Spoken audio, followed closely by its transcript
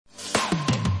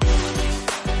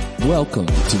Welcome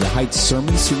to the Heights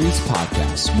Sermon Series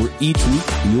podcast, where each week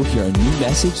you'll hear a new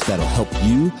message that'll help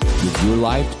you with your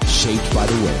life shaped by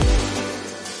the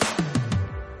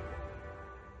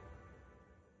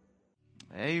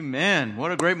Word. Amen.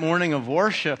 What a great morning of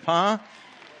worship, huh?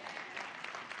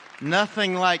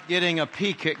 Nothing like getting a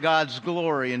peek at God's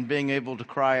glory and being able to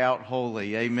cry out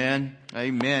holy. Amen.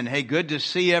 Amen. Hey, good to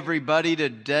see everybody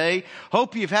today.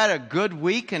 Hope you've had a good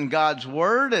week in God's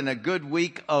Word and a good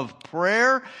week of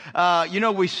prayer.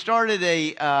 We started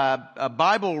a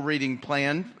Bible reading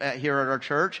plan here at our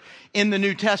church in the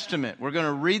New Testament. We're going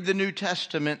to read the New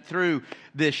Testament through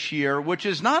this year, which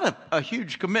is not a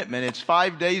huge commitment. It's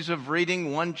 5 days of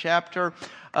reading one chapter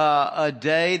a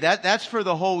day. That's for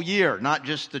the whole year, not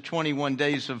just the 21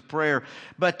 days of prayer.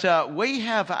 But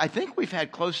I think we've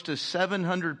had close to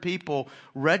 700 people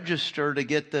register to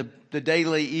get the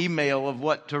daily email of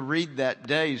what to read that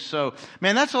day. So,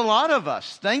 man, that's a lot of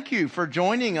us. Thank you for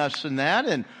joining us in that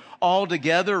and all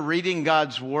together reading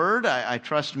God's Word. I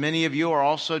trust many of you are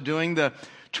also doing the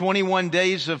 21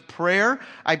 days of prayer.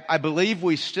 I believe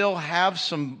we still have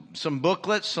some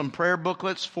booklets, some prayer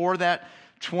booklets for that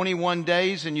 21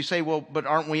 days. And you say, well, but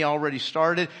aren't we already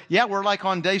started? Yeah, we're like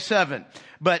on day 7.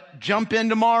 But jump in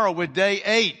tomorrow with day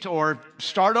 8 or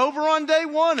start over on day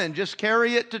 1 and just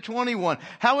carry it to 21.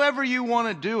 However you want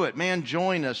to do it, man,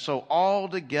 join us. So all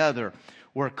together,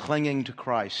 we're clinging to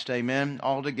Christ. Amen.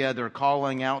 All together,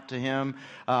 calling out to Him.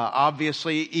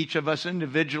 Obviously, each of us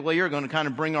individually are going to kind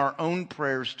of bring our own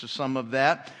prayers to some of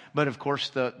that. But of course,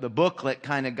 the booklet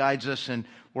kind of guides us, and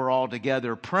we're all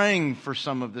together praying for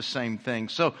some of the same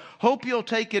things. So hope you'll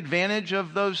take advantage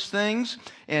of those things.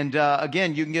 And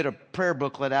again, you can get a prayer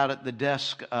booklet out at the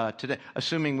desk today,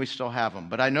 assuming we still have them.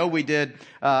 But I know we did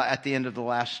at the end of the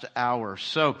last hour.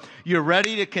 So you're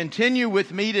ready to continue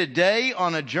with me today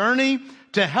on a journey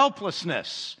to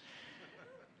helplessness.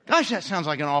 Gosh, that sounds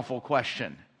like an awful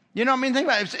question. You know, I mean, think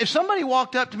about it. If somebody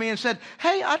walked up to me and said,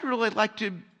 hey, I'd really like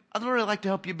to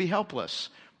help you be helpless,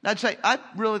 I'd say, I'd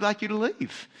really like you to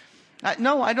leave.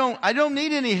 No, I don't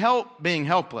need any help being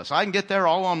helpless. I can get there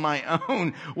all on my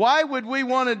own. Why would we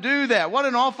want to do that? What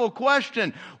an awful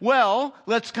question. Well,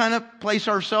 let's kind of place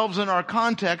ourselves in our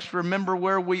context, remember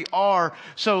where we are.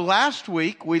 So last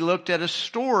week, we looked at a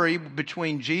story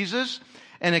between Jesus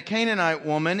and a Canaanite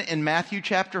woman in Matthew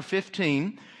chapter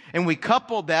 15. And we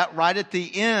coupled that right at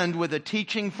the end with a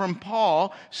teaching from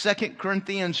Paul, 2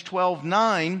 Corinthians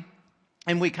 12:9.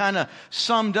 And we kind of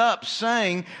summed up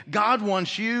saying, God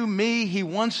wants you, me, He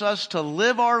wants us to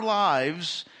live our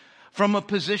lives from a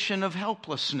position of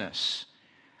helplessness.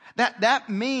 That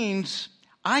means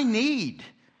I need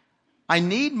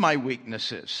my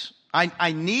weaknesses.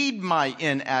 I need my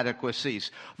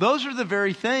inadequacies. Those are the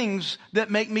very things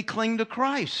that make me cling to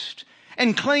Christ.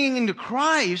 And clinging to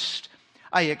Christ,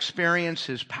 I experience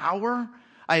His power.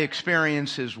 I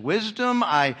experience His wisdom.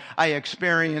 I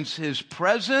experience His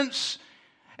presence.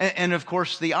 And of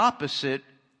course, the opposite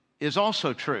is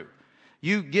also true.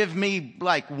 You give me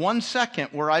like 1 second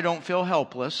where I don't feel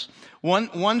helpless,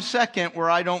 one second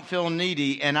where I don't feel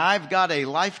needy, and I've got a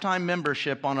lifetime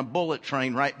membership on a bullet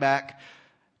train right back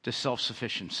to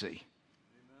self-sufficiency.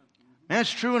 And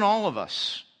it's true in all of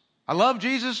us. I love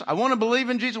Jesus. I want to believe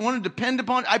in Jesus. I want to depend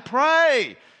upon. I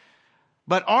pray.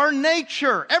 But our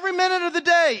nature, every minute of the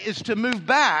day, is to move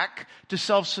back to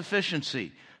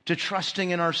self-sufficiency, to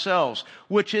trusting in ourselves,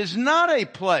 which is not a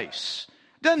place.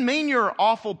 Doesn't mean you're an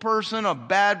awful person, a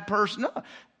bad person. No.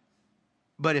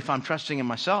 But if I'm trusting in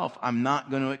myself, I'm not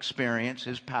going to experience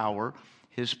His power,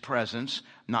 His presence,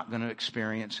 not going to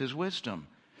experience His wisdom.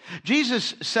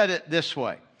 Jesus said it this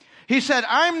way. He said,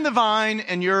 I'm the vine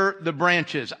and you're the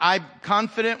branches. I'm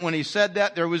confident when He said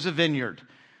that there was a vineyard.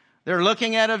 They're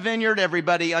looking at a vineyard.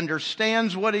 Everybody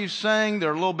understands what He's saying.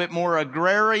 They're a little bit more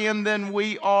agrarian than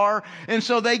we are. And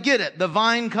so they get it. The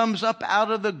vine comes up out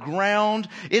of the ground.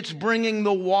 It's bringing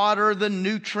the water, the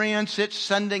nutrients. It's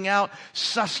sending out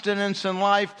sustenance and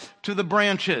life to the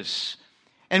branches.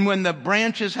 And when the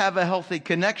branches have a healthy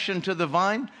connection to the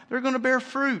vine, they're going to bear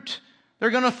fruit.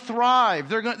 They're going to thrive.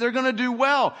 They're going to do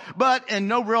well. But, and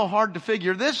no real hard to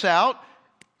figure this out,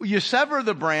 you sever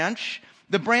the branch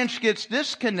gets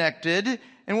disconnected,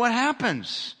 and what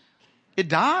happens? It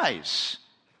dies.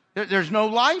 There's no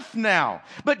life now.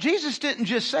 But Jesus didn't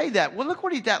just say that. Well, look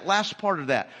what that last part of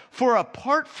that. For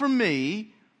apart from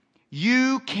me,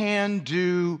 you can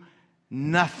do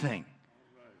nothing.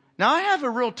 Now, I have a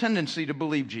real tendency to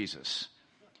believe Jesus.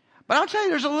 But I'll tell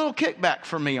you, there's a little kickback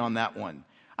for me on that one.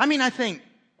 I mean, I think,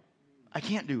 I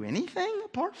can't do anything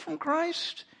apart from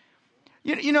Christ?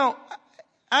 You know,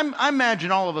 I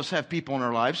imagine all of us have people in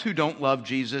our lives who don't love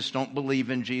Jesus, don't believe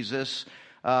in Jesus.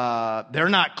 They're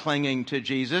not clinging to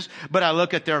Jesus. But I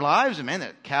look at their lives and man,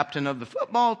 the captain of the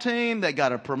football team, they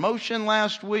got a promotion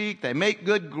last week. They make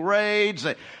good grades.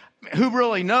 Who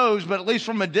really knows? But at least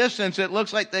from a distance, it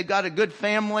looks like they've got a good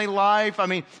family life. I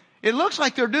mean, it looks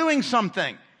like they're doing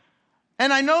something.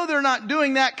 And I know they're not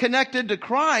doing that connected to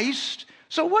Christ.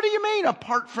 So what do you mean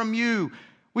apart from you,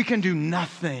 we can do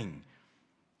nothing?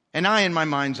 And I, in my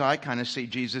mind's eye, kind of see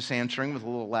Jesus answering with a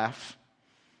little laugh.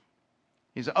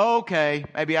 He said, oh, okay,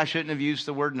 maybe I shouldn't have used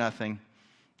the word nothing.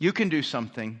 You can do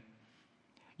something.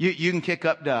 You can kick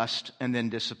up dust and then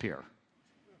disappear.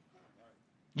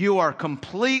 You are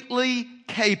completely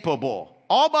capable,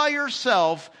 all by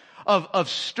yourself, of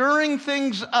stirring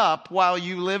things up while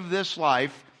you live this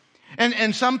life.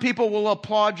 And some people will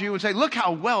applaud you and say, look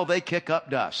how well they kick up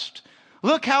dust.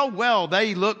 Look how well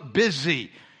they look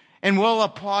busy. And we'll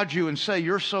applaud you and say,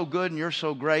 you're so good and you're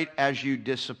so great as you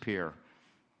disappear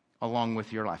along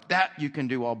with your life. That you can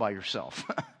do all by yourself.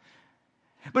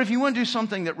 But if you want to do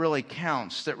something that really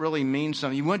counts, that really means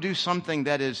something, you want to do something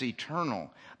that is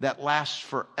eternal, that lasts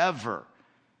forever,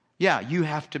 yeah, you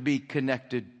have to be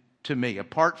connected to me.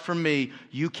 Apart from me,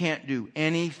 you can't do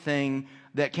anything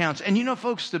that counts. And you know,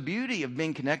 folks, the beauty of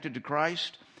being connected to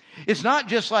Christ, it's not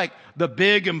just like the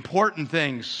big important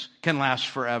things can last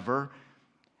forever.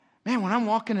 Man, when I'm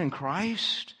walking in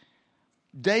Christ,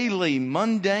 daily,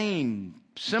 mundane,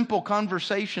 simple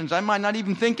conversations I might not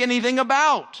even think anything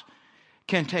about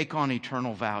can take on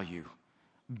eternal value,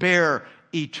 bear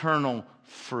eternal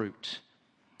fruit.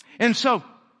 And so,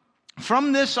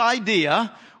 from this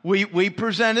idea, we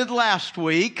presented last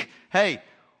week, hey,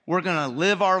 we're going to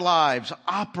live our lives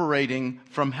operating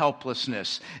from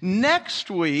helplessness. Next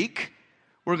week,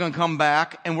 we're going to come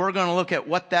back and we're going to look at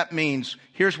what that means.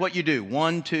 Here's what you do.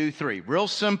 1, 2, 3. Real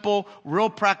simple, real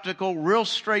practical, real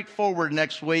straightforward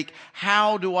next week.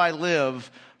 How do I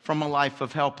live from a life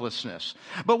of helplessness?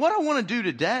 But what I want to do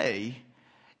today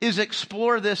is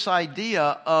explore this idea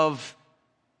of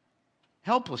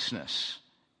helplessness.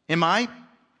 Am I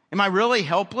really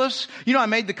helpless? You know, I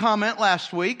made the comment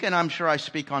last week, and I'm sure I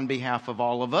speak on behalf of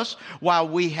all of us. While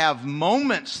we have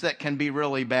moments that can be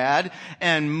really bad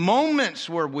and moments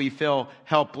where we feel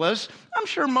helpless, I'm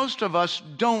sure most of us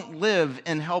don't live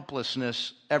in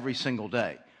helplessness every single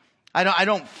day. I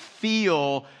don't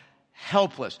feel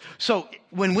helpless. So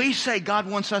when we say God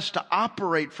wants us to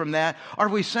operate from that, are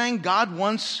we saying God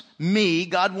wants me,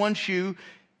 God wants you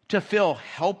to feel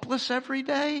helpless every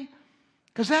day?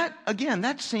 Because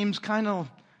that seems kind of,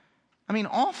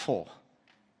 awful.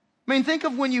 Think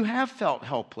of when you have felt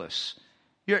helpless.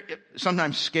 You're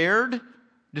sometimes scared,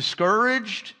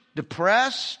 discouraged,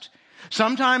 depressed.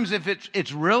 Sometimes if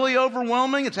it's really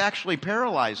overwhelming, it's actually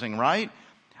paralyzing, right?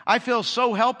 I feel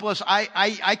so helpless,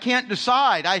 I can't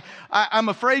decide. I'm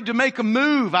afraid to make a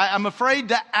move. I'm afraid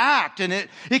to act, and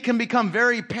it can become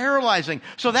very paralyzing.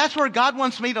 So that's where God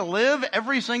wants me to live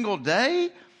every single day?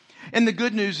 And the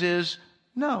good news is,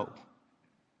 no,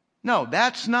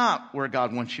 that's not where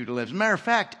God wants you to live. As a matter of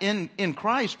fact, in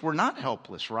Christ, we're not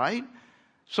helpless, right?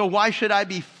 So why should I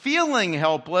be feeling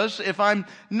helpless if I'm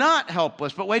not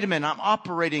helpless? But wait a minute, I'm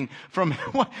operating from,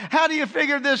 how do you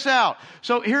figure this out?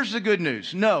 So here's the good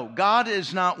news. No, God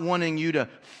is not wanting you to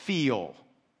feel.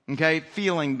 Okay,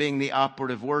 feeling being the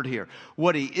operative word here.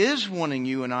 What He is wanting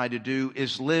you and I to do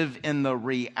is live in the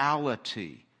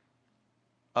reality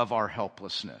of our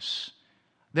helplessness.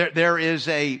 There is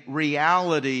a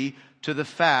reality to the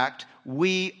fact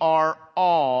we are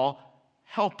all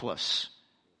helpless.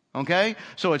 Okay?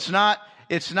 So it's not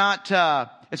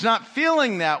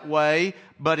feeling that way,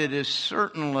 but it is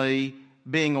certainly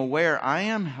being aware I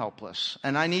am helpless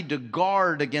and I need to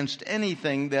guard against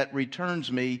anything that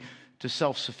returns me to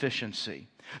self-sufficiency.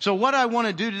 So what I want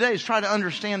to do today is try to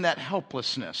understand that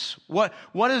helplessness. What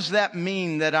does that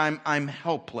mean that I'm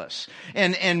helpless?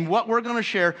 And what we're going to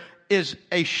share is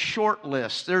a short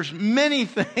list. There's many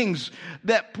things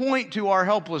that point to our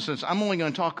helplessness. I'm only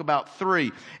going to talk about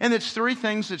 3. And it's 3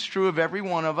 things that's true of every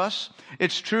one of us.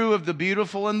 It's true of the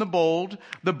beautiful and the bold,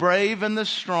 the brave and the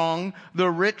strong, the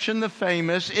rich and the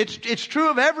famous. It's true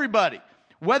of everybody.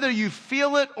 Whether you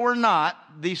feel it or not,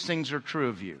 these things are true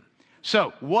of you.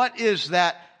 So, what is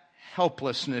that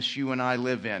helplessness you and I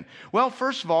live in? Well,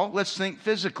 first of all, let's think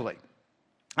physically.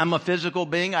 I'm a physical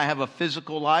being. I have a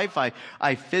physical life.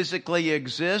 I physically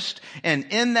exist. And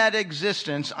in that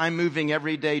existence, I'm moving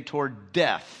every day toward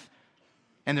death.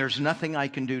 And there's nothing I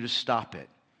can do to stop it.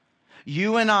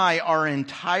 You and I are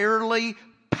entirely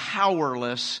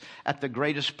powerless at the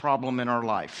greatest problem in our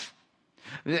life.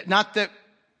 Not that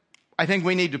I think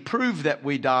we need to prove that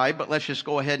we die, but let's just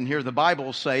go ahead and hear the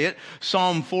Bible say it.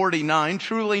 Psalm 49,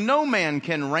 truly no man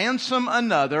can ransom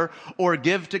another or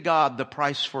give to God the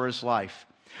price for his life.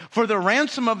 For the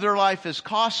ransom of their life is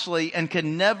costly and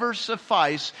can never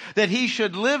suffice, that he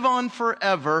should live on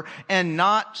forever and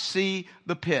not see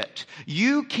the pit.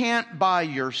 You can't buy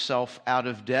yourself out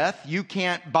of death. You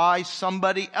can't buy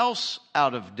somebody else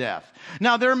out of death.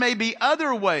 Now, there may be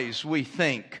other ways we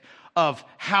think of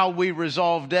how we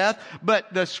resolve death,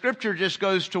 but the scripture just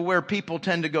goes to where people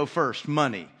tend to go first,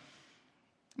 money.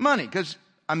 Money, because,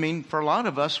 for a lot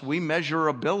of us, we measure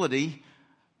ability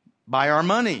by our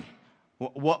money.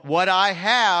 What I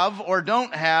have or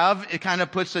don't have, it kind of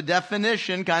puts a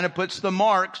definition, kind of puts the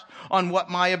marks on what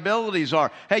my abilities are.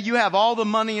 Hey, you have all the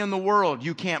money in the world.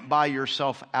 You can't buy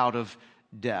yourself out of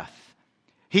death.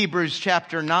 Hebrews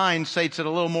chapter 9 states it a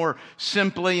little more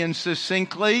simply and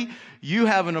succinctly. You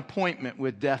have an appointment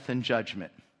with death and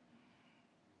judgment.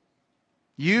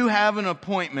 You have an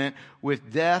appointment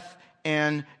with death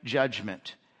and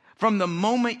judgment. From the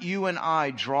moment you and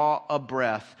I draw a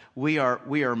breath, we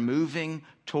are moving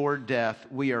toward death.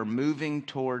 We are moving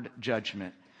toward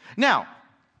judgment. Now,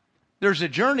 there's a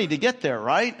journey to get there,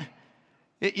 right?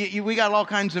 We got all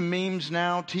kinds of memes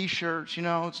now, t-shirts,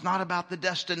 it's not about the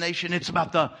destination, it's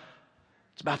about the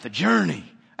journey.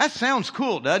 That sounds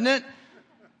cool, doesn't it?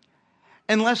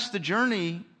 Unless the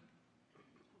journey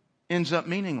ends up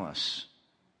meaningless.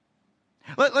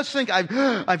 Let's think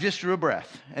I've just drew a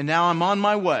breath and now I'm on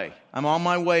my way. I'm on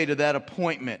my way to that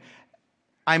appointment.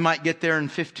 I might get there in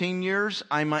 15 years.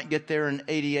 I might get there in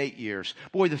 88 years.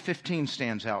 Boy, the 15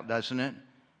 stands out, doesn't it?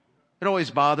 It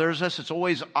always bothers us. It's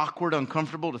always awkward,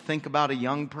 uncomfortable to think about a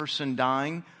young person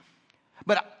dying.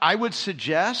 But I would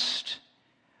suggest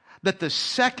that the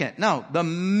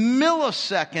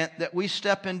millisecond that we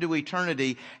step into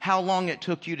eternity, how long it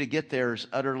took you to get there is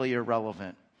utterly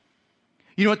irrelevant.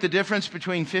 You know what the difference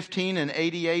between 15 and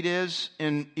 88 is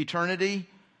in eternity?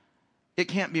 It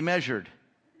can't be measured.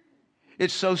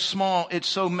 It's so small, it's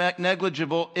so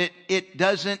negligible, it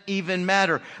doesn't even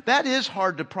matter. That is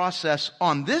hard to process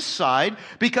on this side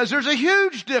because there's a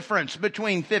huge difference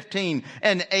between 15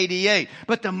 and 88.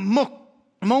 But the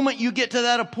moment you get to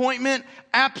that appointment,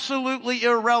 absolutely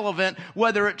irrelevant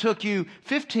whether it took you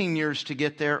 15 years to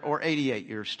get there or 88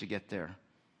 years to get there.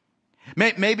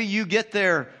 Maybe you get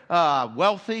there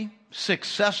wealthy,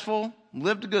 successful,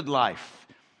 lived a good life.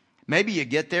 Maybe you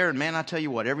get there and man, I tell you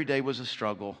what, every day was a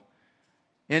struggle.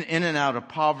 In and out of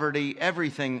poverty,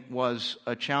 everything was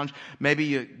a challenge. Maybe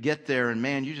you get there and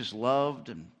man, you just loved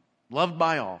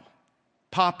by all.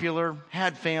 Popular,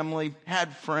 had family,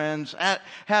 had friends,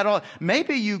 had all.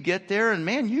 Maybe you get there and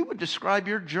man, you would describe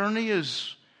your journey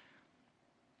as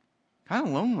kind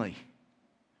of lonely.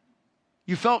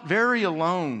 You felt very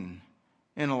alone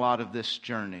in a lot of this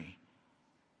journey.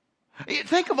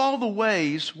 Think of all the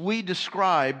ways we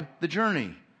describe the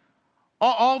journey.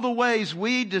 All the ways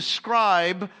we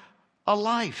describe a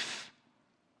life.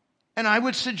 And I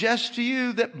would suggest to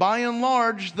you that by and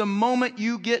large, the moment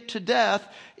you get to death,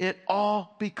 it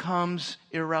all becomes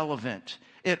irrelevant.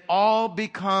 It all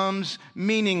becomes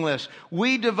meaningless.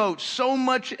 We devote so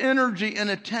much energy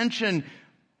and attention.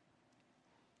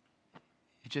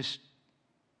 It just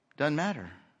doesn't matter.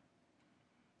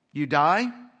 You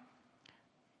die,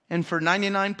 and for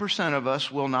 99% of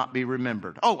us will not be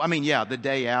remembered. The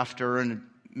day after and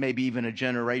maybe even a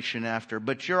generation after,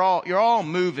 but you're all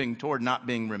moving toward not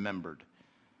being remembered.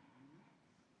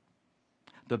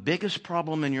 The biggest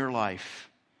problem in your life,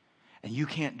 and you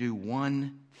can't do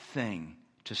one thing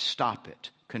to stop it,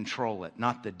 control it.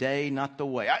 Not the day, not the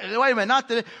way. Wait a minute, not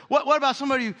the. What about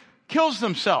somebody who kills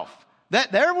themselves?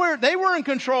 They were in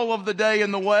control of the day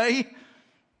and the way.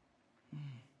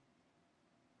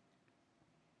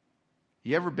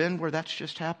 You ever been where that's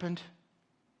just happened?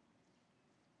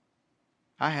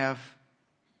 I have.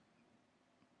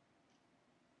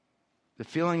 The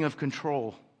feeling of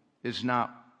control is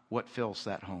not what fills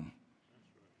that home.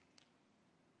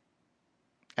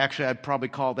 Actually, I'd probably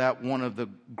call that one of the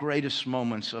greatest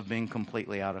moments of being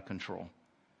completely out of control.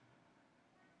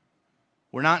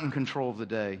 We're not in control of the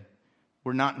day.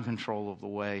 We're not in control of the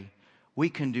way. We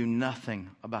can do nothing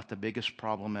about the biggest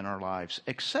problem in our lives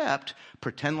except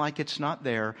pretend like it's not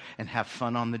there and have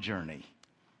fun on the journey.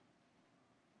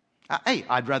 Hey,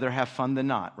 I'd rather have fun than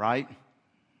not, right?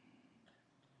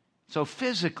 So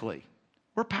physically,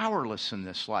 we're powerless in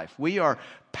this life. We are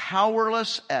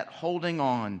powerless at holding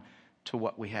on to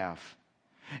what we have.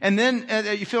 And then,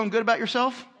 are you feeling good about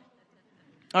yourself?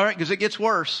 All right, because it gets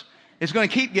worse. It's going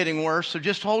to keep getting worse, so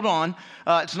just hold on.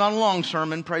 It's not a long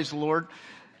sermon, praise the Lord.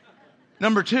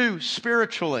 Number 2,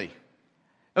 spiritually.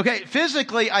 Okay,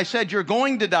 physically, I said you're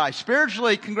going to die.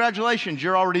 Spiritually, congratulations,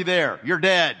 you're already there. You're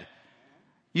dead.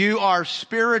 You are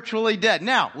spiritually dead.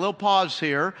 Now, little pause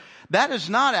here. That is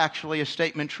not actually a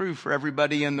statement true for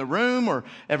everybody in the room or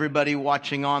everybody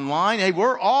watching online. Hey,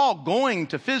 we're all going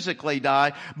to physically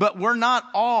die, but we're not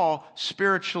all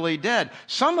spiritually dead.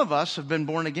 Some of us have been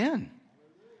born again.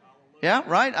 Yeah,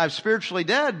 right? I'm spiritually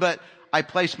dead, but I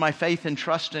placed my faith and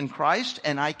trust in Christ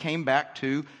and I came back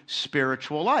to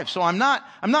spiritual life. So I'm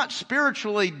not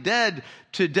spiritually dead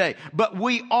today, but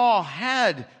we all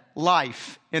had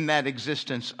life in that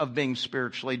existence of being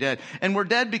spiritually dead. And we're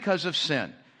dead because of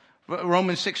sin.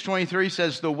 Romans 6:23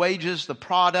 says the wages, the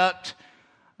product,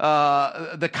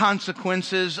 the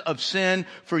consequences of sin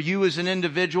for you as an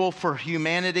individual, for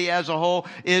humanity as a whole,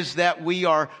 is that we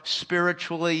are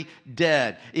spiritually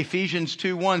dead. Ephesians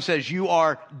 2:1 says you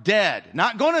are dead.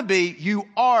 Not going to be, you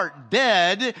are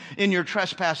dead in your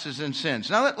trespasses and sins.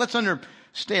 Now let's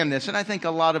understand this, and I think a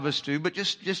lot of us do, but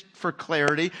just for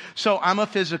clarity. So I'm a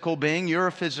physical being, you're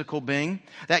a physical being.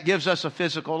 That gives us a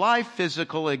physical life,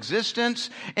 physical existence,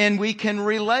 and we can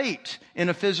relate in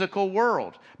a physical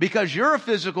world. Because you're a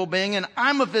physical being and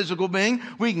I'm a physical being,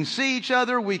 we can see each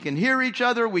other, we can hear each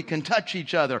other, we can touch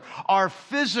each other. Our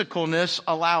physicalness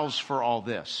allows for all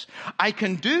this. I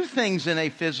can do things in a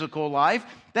physical life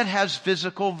that has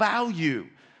physical value.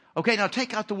 Okay, now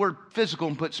take out the word physical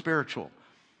and put spiritual.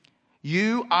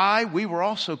 You, we were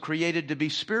also created to be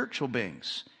spiritual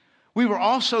beings. We were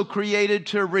also created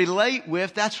to relate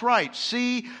with, that's right,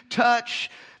 see,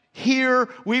 touch, hear.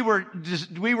 We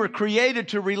were created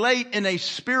to relate in a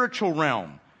spiritual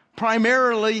realm,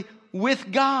 primarily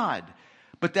with God.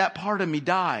 But that part of me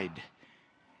died.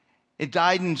 It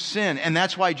died in sin. And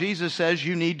that's why Jesus says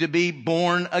you need to be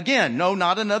born again. No,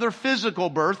 not another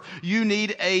physical birth. You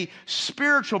need a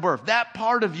spiritual birth. That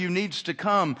part of you needs to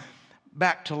come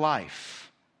back to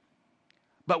life.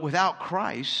 But without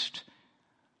Christ,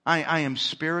 I am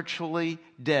spiritually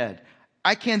dead.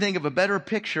 I can't think of a better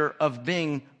picture of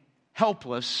being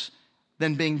helpless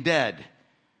than being dead.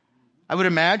 I would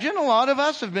imagine a lot of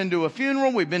us have been to a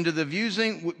funeral, we've been to the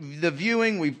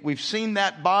viewing, we've seen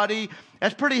that body.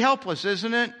 That's pretty helpless,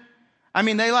 isn't it? I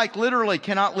mean, they literally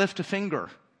cannot lift a finger.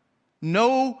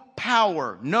 No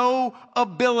power, no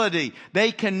ability.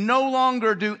 They can no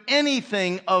longer do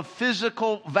anything of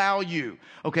physical value.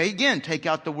 Okay, again, take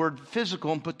out the word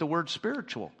physical and put the word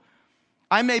spiritual.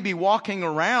 I may be walking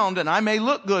around and I may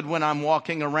look good when I'm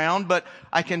walking around, but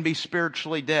I can be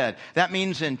spiritually dead. That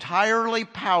means entirely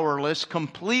powerless,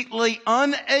 completely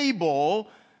unable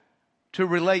to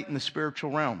relate in the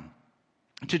spiritual realm,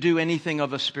 to do anything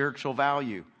of a spiritual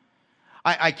value.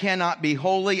 I cannot be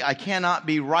holy. I cannot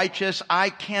be righteous.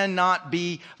 I cannot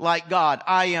be like God.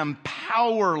 I am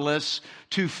powerless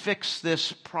to fix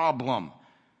this problem.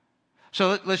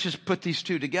 So let's just put these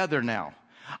two together now.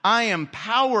 I am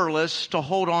powerless to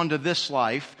hold on to this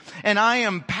life, and I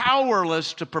am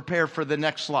powerless to prepare for the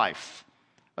next life.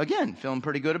 Again, feeling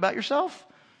pretty good about yourself?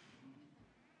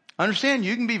 Understand,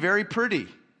 you can be very pretty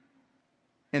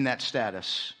in that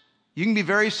status. You can be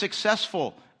very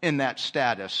successful in that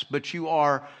status, but you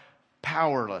are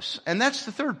powerless. And that's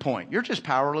the third point. You're just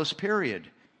powerless, period.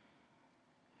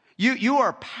 You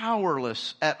are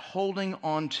powerless at holding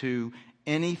on to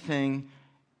anything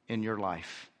in your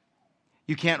life.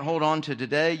 You can't hold on to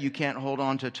today. You can't hold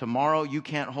on to tomorrow. You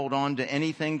can't hold on to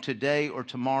anything today or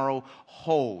tomorrow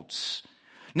holds.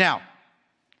 Now,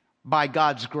 by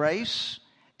God's grace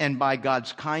and by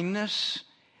God's kindness,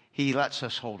 He lets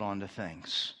us hold on to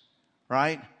things,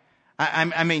 right?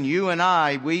 I mean, you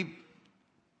and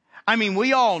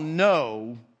we all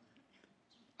know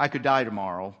I could die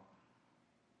tomorrow.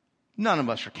 None of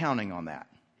us are counting on that.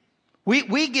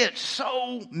 We get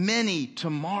so many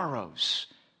tomorrows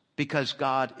because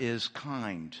God is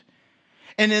kind.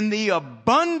 And in the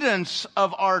abundance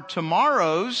of our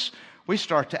tomorrows, we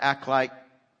start to act like,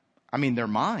 they're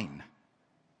mine.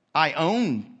 I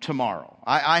own tomorrow.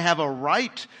 I have a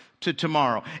right to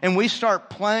tomorrow. And we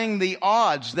start playing the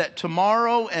odds that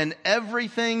tomorrow and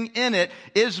everything in it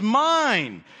is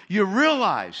mine. You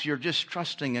realize you're just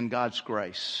trusting in God's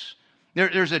grace.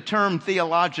 There's a term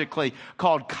theologically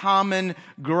called common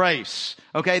grace.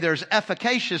 Okay, there's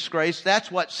efficacious grace. That's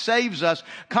what saves us.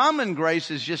 Common grace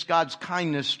is just God's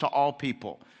kindness to all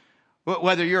people.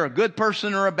 Whether you're a good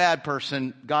person or a bad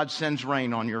person, God sends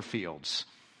rain on your fields.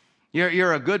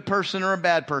 You're a good person or a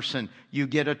bad person, you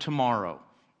get a tomorrow.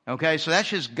 Okay, so that's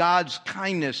just God's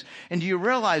kindness. And do you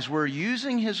realize we're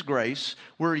using His grace,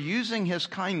 we're using His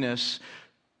kindness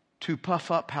to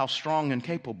puff up how strong and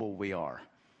capable we are.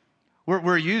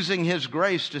 We're using His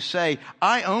grace to say,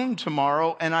 I own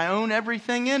tomorrow and I own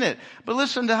everything in it. But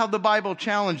listen to how the Bible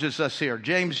challenges us here.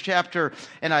 James chapter,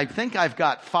 and I think I've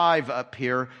got 5 up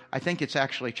here. I think it's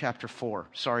actually chapter 4.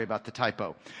 Sorry about the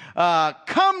typo.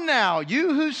 Come now,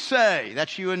 you who say,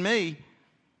 that's you and me.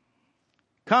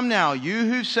 Come now, you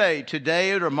who say,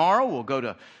 today or tomorrow we'll go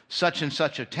to such and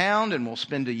such a town and we'll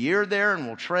spend a year there and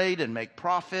we'll trade and make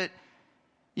profit.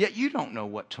 Yet you don't know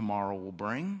what tomorrow will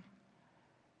bring.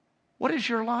 What is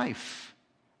your life?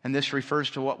 And this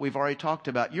refers to what we've already talked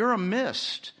about. You're a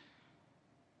mist.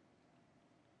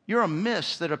 You're a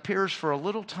mist that appears for a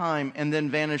little time and then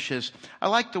vanishes. I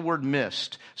like the word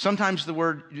mist. Sometimes the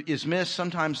word is mist.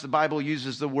 Sometimes the Bible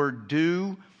uses the word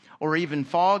dew or even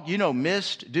fog. You know,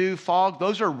 mist, dew, fog,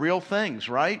 those are real things,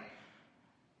 right?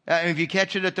 If you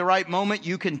catch it at the right moment,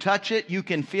 you can touch it, you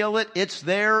can feel it, it's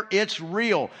there, it's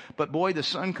real. But boy, the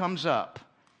sun comes up.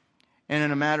 And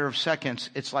in a matter of seconds,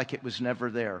 it's like it was never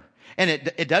there. And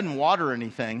it doesn't water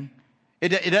anything. It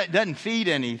doesn't feed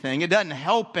anything. It doesn't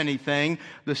help anything.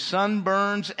 The sun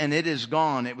burns and it is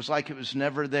gone. It was like it was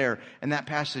never there. And that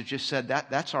passage just said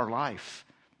that's our life.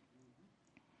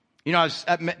 You know,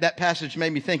 that passage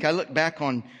made me think. I look back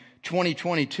on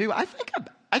 2022. I think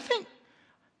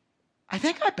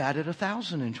I batted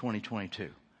 1,000 in 2022.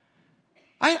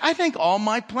 I think all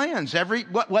my plans,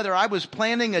 whether I was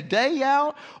planning a day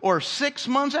out or 6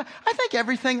 months out, I think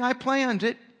everything I planned,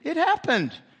 it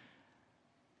happened.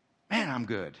 Man, I'm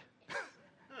good.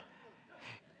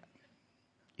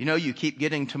 You know, you keep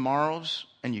getting tomorrows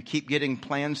and you keep getting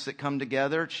plans that come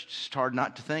together. It's just hard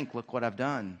not to think, look what I've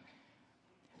done.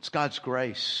 It's God's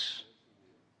grace.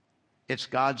 It's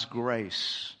God's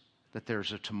grace that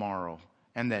there's a tomorrow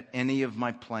and that any of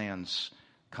my plans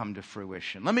come to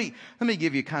fruition. Let me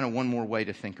give you kind of one more way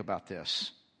to think about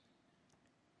this.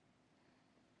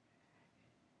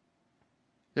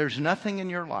 There's nothing in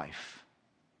your life,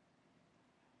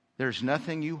 there's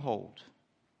nothing you hold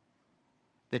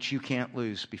that you can't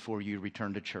lose before you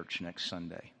return to church next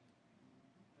Sunday.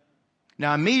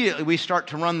 Now immediately we start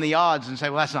to run the odds and say,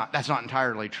 well, that's not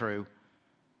entirely true.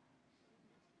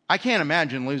 I can't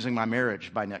imagine losing my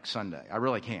marriage by next Sunday. I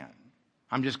really can't.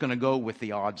 I'm just going to go with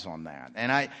the odds on that.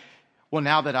 And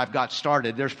now that I've got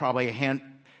started, there's probably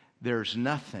there's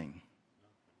nothing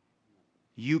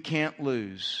you can't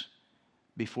lose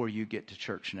before you get to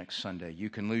church next Sunday. You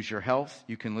can lose your health,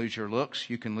 you can lose your looks,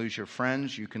 you can lose your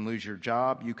friends, you can lose your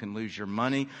job, you can lose your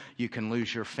money, you can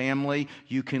lose your family,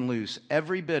 you can lose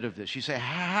every bit of this. You say,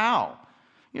 how?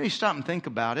 You stop and think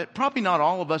about it. Probably not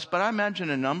all of us, but I imagine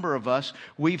a number of us,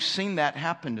 we've seen that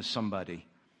happen to somebody.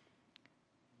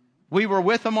 We were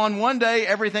with them on one day,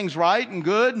 everything's right and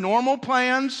good, normal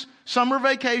plans, summer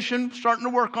vacation, starting to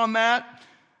work on that,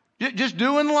 just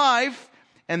doing life.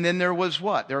 And then there was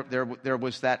what? There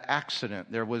was that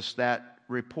accident. There was that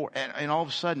report. And all of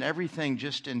a sudden, everything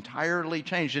just entirely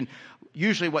changed. And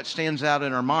usually what stands out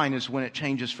in our mind is when it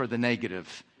changes for the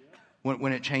negative,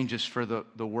 when it changes for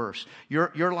the worse.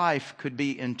 Your life could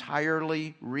be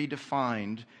entirely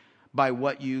redefined by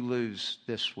what you lose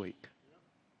this week.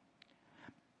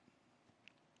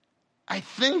 I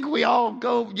think we all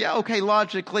go, yeah, okay,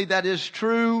 logically that is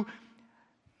true.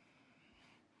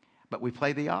 But we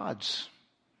play the odds.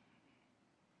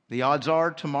 The odds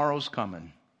are tomorrow's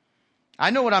coming. I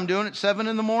know what I'm doing at 7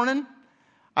 a.m.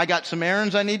 I got some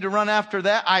errands I need to run after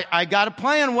that. I got a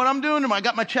plan what I'm doing. I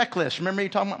got my checklist. Remember you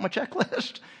talking about my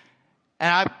checklist? And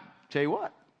I tell you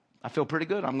what, I feel pretty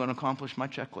good. I'm going to accomplish my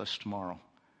checklist tomorrow.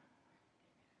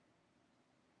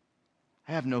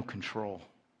 I have no control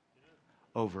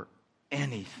over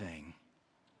anything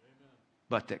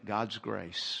but that God's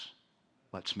grace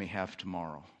lets me have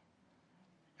tomorrow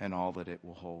and all that it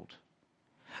will hold.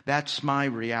 That's my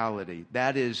reality.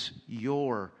 That is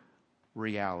your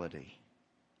reality.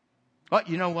 But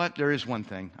you know what? There is one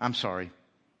thing. I'm sorry.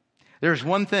 There's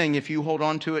one thing. If you hold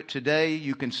on to it today,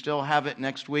 you can still have it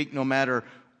next week, no matter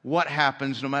what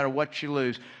happens, no matter what you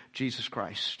lose. Jesus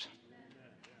Christ.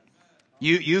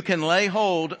 You can lay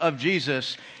hold of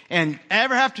Jesus and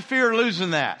never have to fear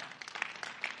losing that.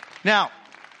 Now,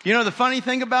 you know the funny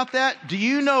thing about that? Do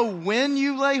you know when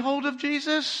you lay hold of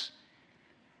Jesus?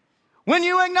 When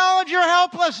you acknowledge your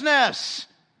helplessness.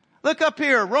 Look up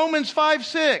here, Romans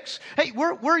 5:6. Hey,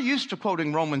 we're used to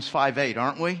quoting Romans 5:8,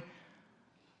 aren't we?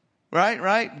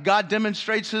 Right? God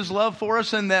demonstrates His love for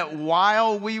us in that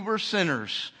while we were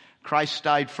sinners, Christ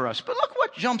died for us. But look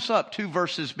what jumps up 2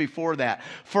 verses before that.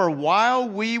 For while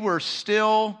we were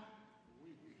still,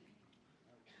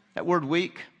 that word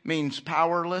weak means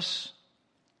powerless,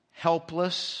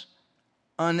 helpless,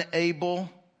 unable.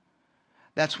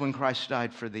 That's when Christ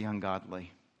died for the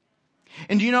ungodly.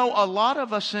 And you know, a lot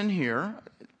of us in here,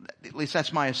 at least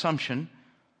that's my assumption,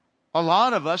 a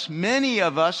lot of us, many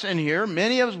of us in here,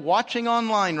 many of us watching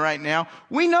online right now,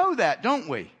 we know that, don't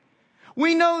we?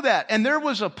 We know that. And there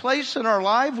was a place in our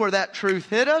life where that truth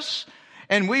hit us,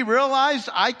 and we realized,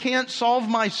 I can't solve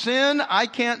my sin, I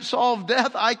can't solve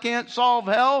death, I can't solve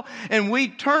hell, and we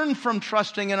turned from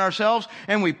trusting in ourselves,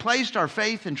 and we placed our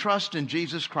faith and trust in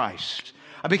Jesus Christ.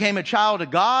 I became a child of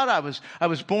God. I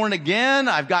was born again.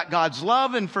 I've got God's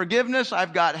love and forgiveness.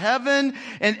 I've got heaven.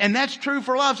 And that's true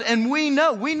for us. And we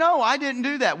know I didn't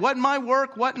do that. Wasn't my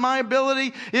work, wasn't my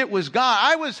ability. It was God.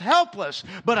 I was helpless,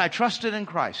 but I trusted in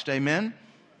Christ. Amen.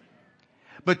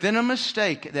 But then a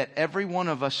mistake that every one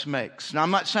of us makes. Now, I'm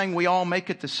not saying we all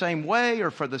make it the same way or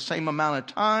for the same amount of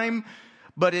time,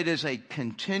 but it is a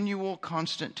continual,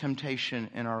 constant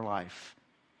temptation in our life.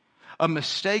 A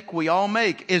mistake we all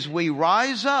make is we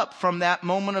rise up from that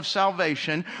moment of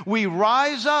salvation. We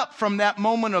rise up from that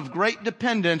moment of great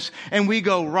dependence, and we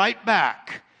go right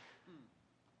back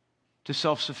to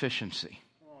self-sufficiency.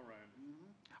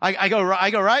 I go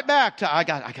right back to, I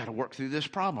got to work through this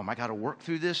problem. I got to work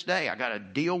through this day. I got to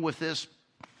deal with this,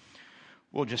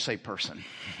 we'll just say person.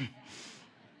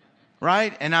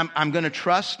 Right? And I'm going to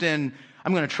trust in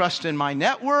my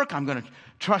network. I'm going to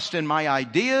trust in my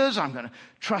ideas. I'm going to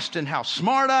trust in how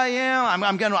smart I am.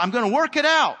 I'm going to work it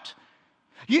out.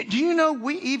 Do you know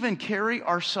we even carry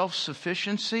our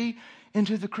self-sufficiency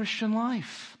into the Christian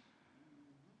life?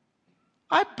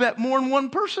 I bet more than one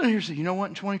person here said, you know what,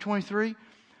 in 2023,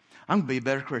 I'm going to be a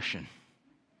better Christian.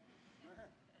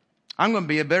 I'm going to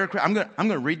be a better Christian. I'm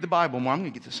going to read the Bible more. I'm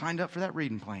going to get signed up for that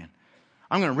reading plan.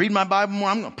 I'm going to read my Bible more.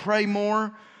 I'm going to pray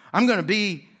more. I'm going to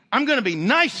be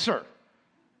nicer.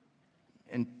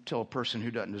 Until a person who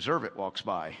doesn't deserve it walks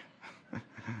by.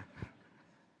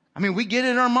 I mean, we get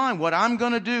in our mind what I'm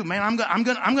going to do, man. I'm going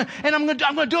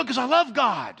to do it because I love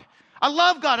God. I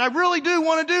love God. I really do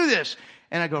want to do this.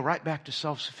 And I go right back to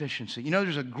self-sufficiency. You know,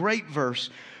 there's a great verse,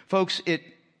 folks.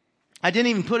 I didn't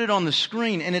even put it on the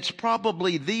screen, and it's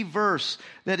probably the verse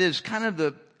that is kind of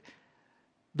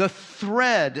the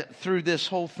thread through this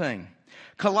whole thing.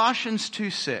 Colossians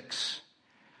 2:6.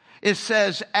 It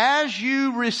says, as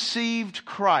you received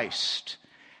Christ.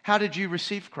 How did you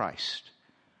receive Christ?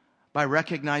 By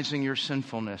recognizing your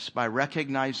sinfulness, by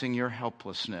recognizing your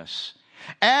helplessness.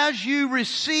 As you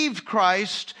received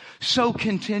Christ, so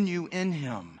continue in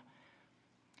Him.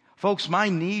 Folks, my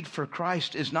need for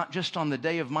Christ is not just on the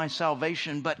day of my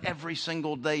salvation, but every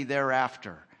single day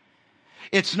thereafter.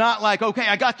 It's not like, okay,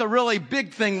 I got the really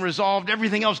big thing resolved,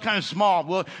 everything else kind of small.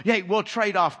 Well, hey, we'll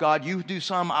trade off, God. You do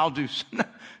some, I'll do some.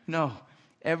 No,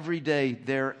 every day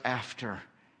thereafter,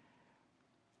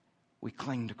 we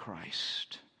cling to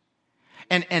Christ.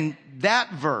 And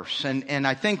that verse, and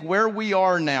I think where we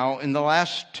are now in the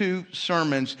last two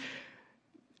sermons,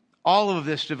 all of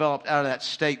this developed out of that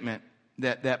statement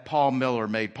that Paul Miller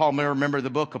made. Paul Miller, remember the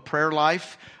book, A Prayer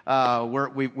Life? Where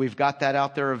we've got that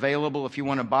out there available if you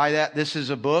want to buy that. This is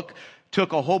a book.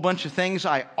 Took a whole bunch of things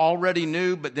I already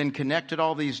knew, but then connected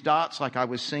all these dots like I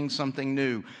was seeing something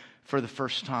new for the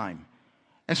first time.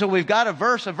 And so we've got a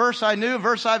verse I knew, a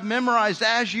verse I've memorized.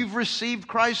 As you've received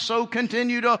Christ, so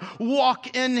continue to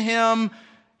walk in Him.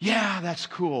 Yeah, that's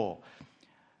cool.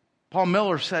 Paul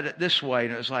Miller said it this way,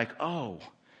 and it was like, oh,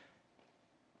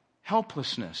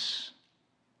 helplessness.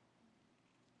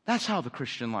 That's how the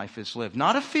Christian life is lived.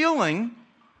 Not a feeling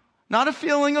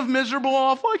of miserable,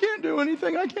 I can't do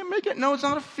anything, I can't make it. No, it's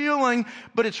not a feeling,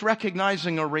 but it's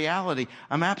recognizing a reality.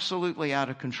 I'm absolutely out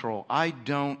of control. I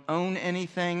don't own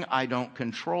anything. I don't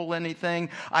control anything.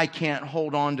 I can't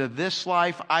hold on to this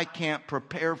life. I can't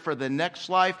prepare for the next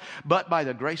life, but by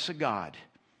the grace of God.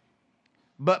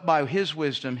 But by His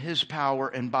wisdom, His power,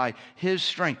 and by His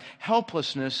strength.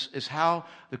 Helplessness is how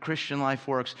the Christian life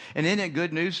works. And isn't it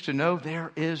good news to know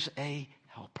there is a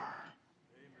helper?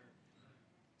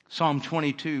 Psalm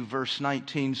 22 verse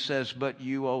 19 says, but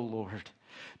you, O Lord,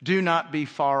 do not be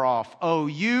far off. O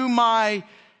you, my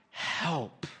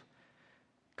help,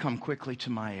 come quickly to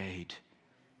my aid.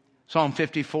 Psalm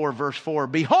 54 verse 4,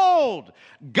 behold,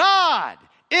 God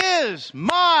is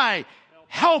my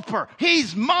helper.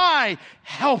 He's my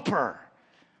helper.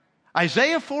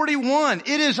 Isaiah 41,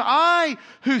 it is I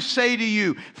who say to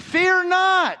you, fear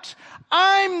not,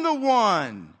 I'm the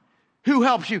one who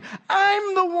helps you.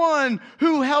 I'm the one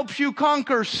who helps you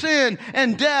conquer sin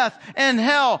and death and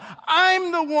hell.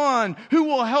 I'm the one who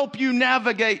will help you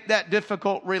navigate that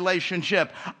difficult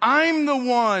relationship. I'm the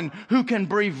one who can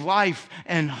breathe life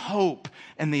and hope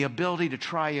and the ability to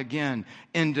try again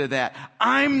into that.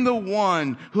 I'm the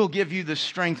one who'll give you the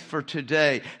strength for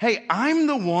today. Hey, I'm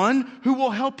the one who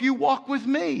will help you walk with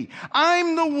me.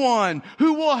 I'm the one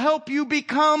who will help you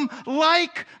become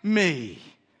like me.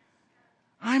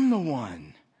 I'm the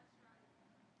one.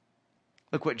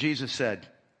 Look what Jesus said.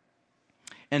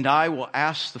 And I will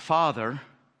ask the Father,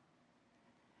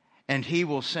 and He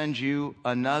will send you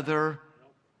another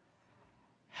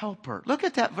helper. Look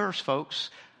at that verse,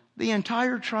 folks. The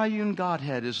entire triune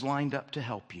Godhead is lined up to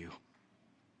help you.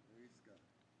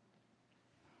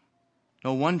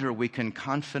 No wonder we can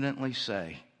confidently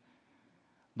say,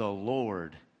 the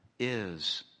Lord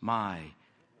is my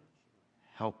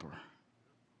helper.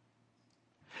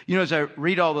 You know, as I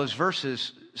read all those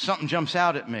verses, something jumps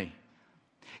out at me.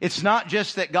 It's not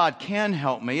just that God can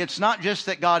help me. It's not just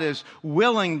that God is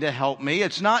willing to help me.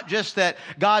 It's not just that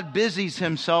God busies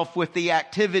Himself with the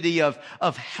activity of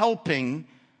helping.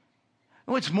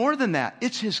 No, it's more than that.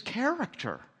 It's His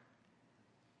character.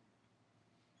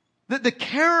 The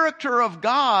character of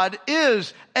God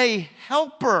is a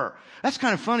helper. That's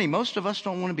kind of funny. Most of us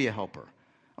don't want to be a helper.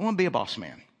 I want to be a boss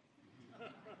man.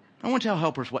 I want to tell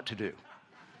helpers what to do.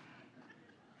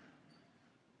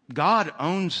 God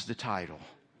owns the title.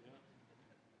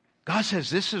 God says,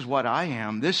 this is what I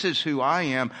am. This is who I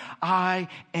am. I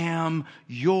am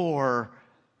your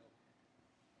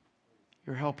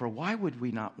helper. Why would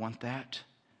we not want that?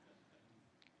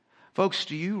 Folks,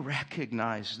 do you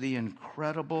recognize the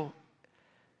incredible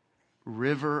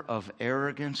river of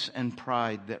arrogance and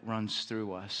pride that runs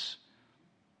through us?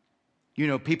 You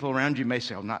know, people around you may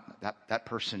say, oh, not that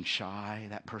person's shy.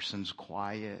 That person's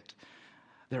quiet.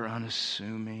 They're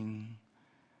unassuming.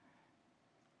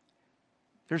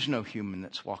 There's no human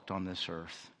that's walked on this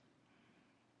earth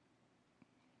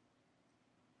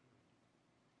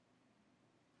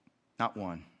not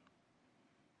one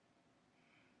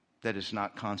that is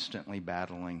not constantly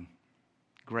battling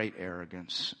great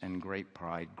arrogance and great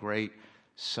pride, great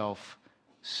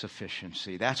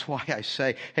self-sufficiency. That's why I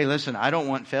say, hey, listen, I don't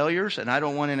want failures and I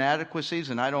don't want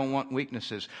inadequacies and I don't want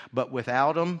weaknesses. But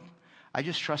without them, I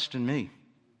just trust in me.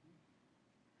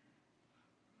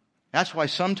 That's why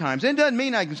sometimes, it doesn't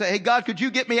mean I can say, hey, God, could you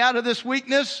get me out of this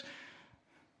weakness?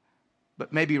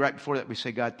 But maybe right before that we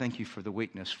say, God, thank you for the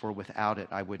weakness, for without it,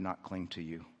 I would not cling to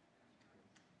you.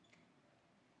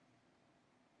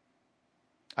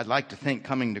 I'd like to think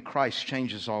coming to Christ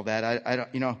changes all that. I don't,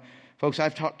 you know, folks,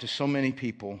 I've talked to so many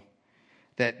people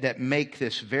that make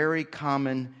this very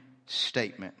common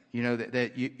statement. You know,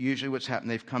 that usually what's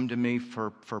happened, they've come to me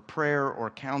for prayer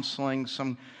or counseling,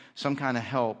 some kind of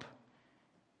help.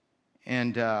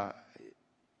 And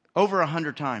over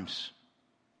 100 times,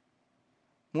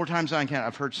 more times than I can,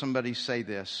 I've heard somebody say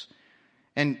this.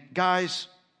 And guys,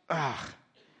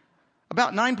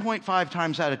 about 9.5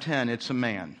 times out of 10, it's a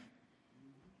man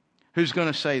who's going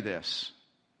to say this.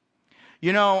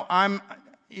 You know, and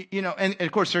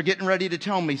of course they're getting ready to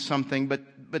tell me something,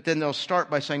 but then they'll start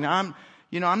by saying, I'm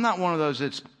not one of those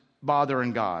that's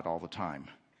bothering God all the time.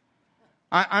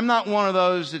 I'm not one of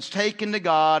those that's taken to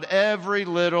God every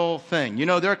little thing. You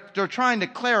know, they're trying to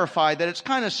clarify that it's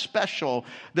kind of special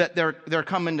that they're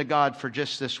coming to God for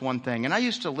just this one thing. And I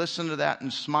used to listen to that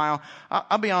and smile.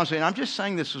 I'll be honest with you, and I'm just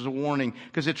saying this as a warning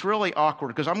because it's really awkward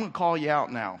because I'm going to call you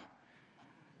out now.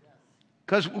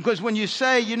 Because when you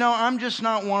say, you know, I'm just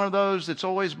not one of those that's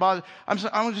always bothered, I'm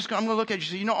going to look at you and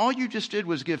say, you know, all you just did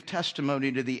was give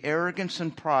testimony to the arrogance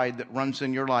and pride that runs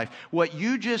in your life. What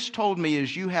you just told me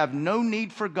is you have no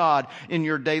need for God in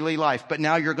your daily life, but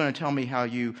now you're going to tell me how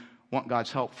you want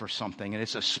God's help for something, and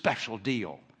it's a special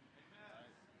deal.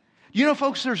 You know,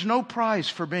 folks, there's no prize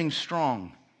for being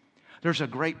strong. There's a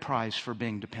great prize for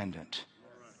being dependent.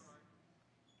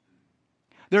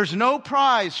 There's no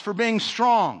prize for being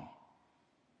strong.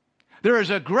 There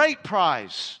is a great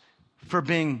prize for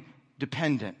being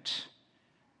dependent.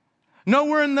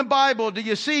 Nowhere in the Bible do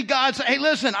you see God say, hey,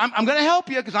 listen, I'm going to help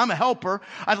you because I'm a helper.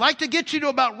 I'd like to get you to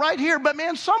about right here, but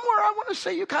man, somewhere I want to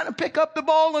see you kind of pick up the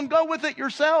ball and go with it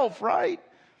yourself, right?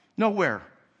 Nowhere.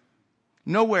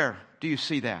 Nowhere do you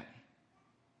see that.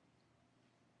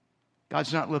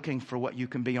 God's not looking for what you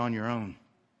can be on your own.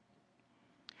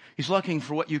 He's looking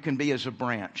for what you can be as a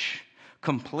branch.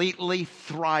 Completely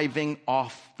thriving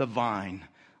off the vine,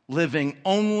 living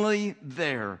only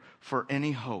there for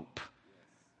any hope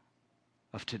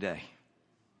of today.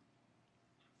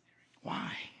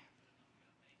 Why?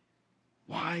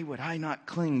 Why would I not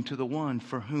cling to the one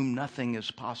for whom nothing is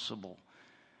possible?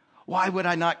 Why would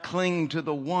I not cling to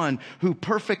the one who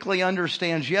perfectly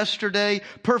understands yesterday,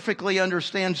 perfectly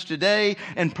understands today,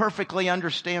 and perfectly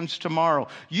understands tomorrow?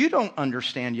 You don't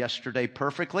understand yesterday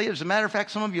perfectly. As a matter of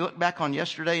fact, some of you look back on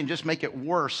yesterday and just make it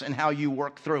worse in how you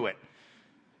work through it.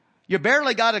 You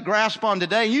barely got a grasp on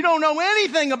today. You don't know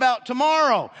anything about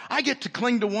tomorrow. I get to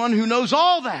cling to one who knows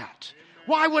all that.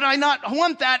 Why would I not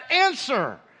want that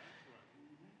answer?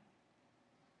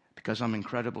 Because I'm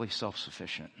incredibly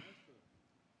self-sufficient.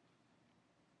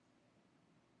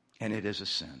 And it is a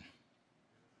sin.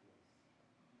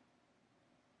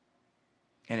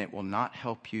 And it will not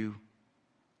help you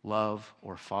love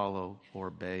or follow or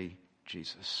obey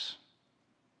Jesus.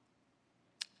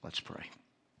 Let's pray.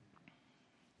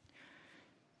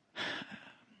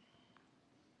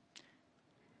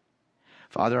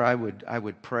 Father, I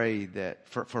would pray that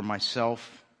for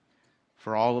myself,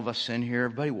 for all of us in here,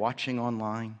 everybody watching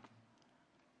online,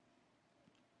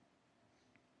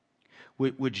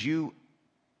 would you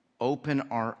open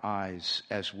our eyes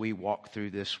as we walk through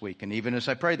this week? And even as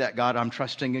I pray that, God, I'm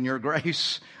trusting in your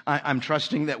grace. I'm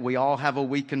trusting that we all have a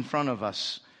week in front of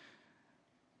us.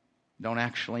 Don't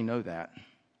actually know that.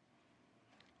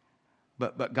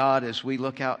 But God, as we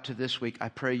look out to this week, I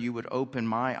pray you would open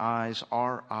my eyes,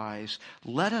 our eyes.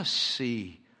 Let us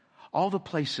see all the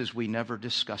places we never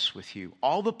discuss with you.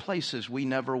 All the places we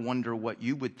never wonder what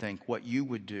you would think, what you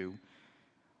would do.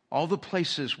 All the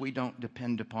places we don't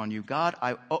depend upon you. God,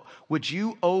 would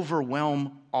you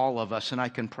overwhelm all of us? And I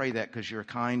can pray that because you're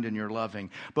kind and you're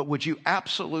loving. But would you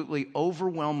absolutely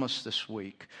overwhelm us this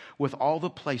week with all the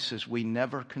places we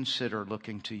never consider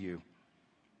looking to you?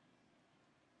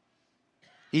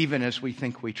 Even as we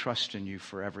think we trust in you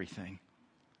for everything.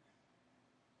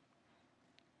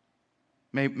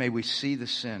 May we see the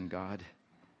sin, God.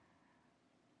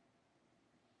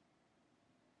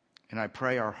 And I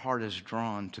pray our heart is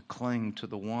drawn to cling to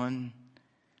the one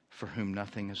for whom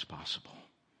nothing is possible.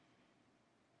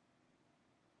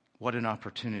 What an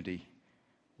opportunity.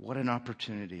 What an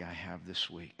opportunity I have this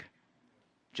week.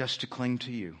 Just to cling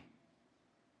to you.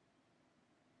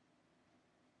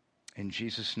 In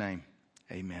Jesus' name,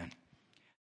 amen.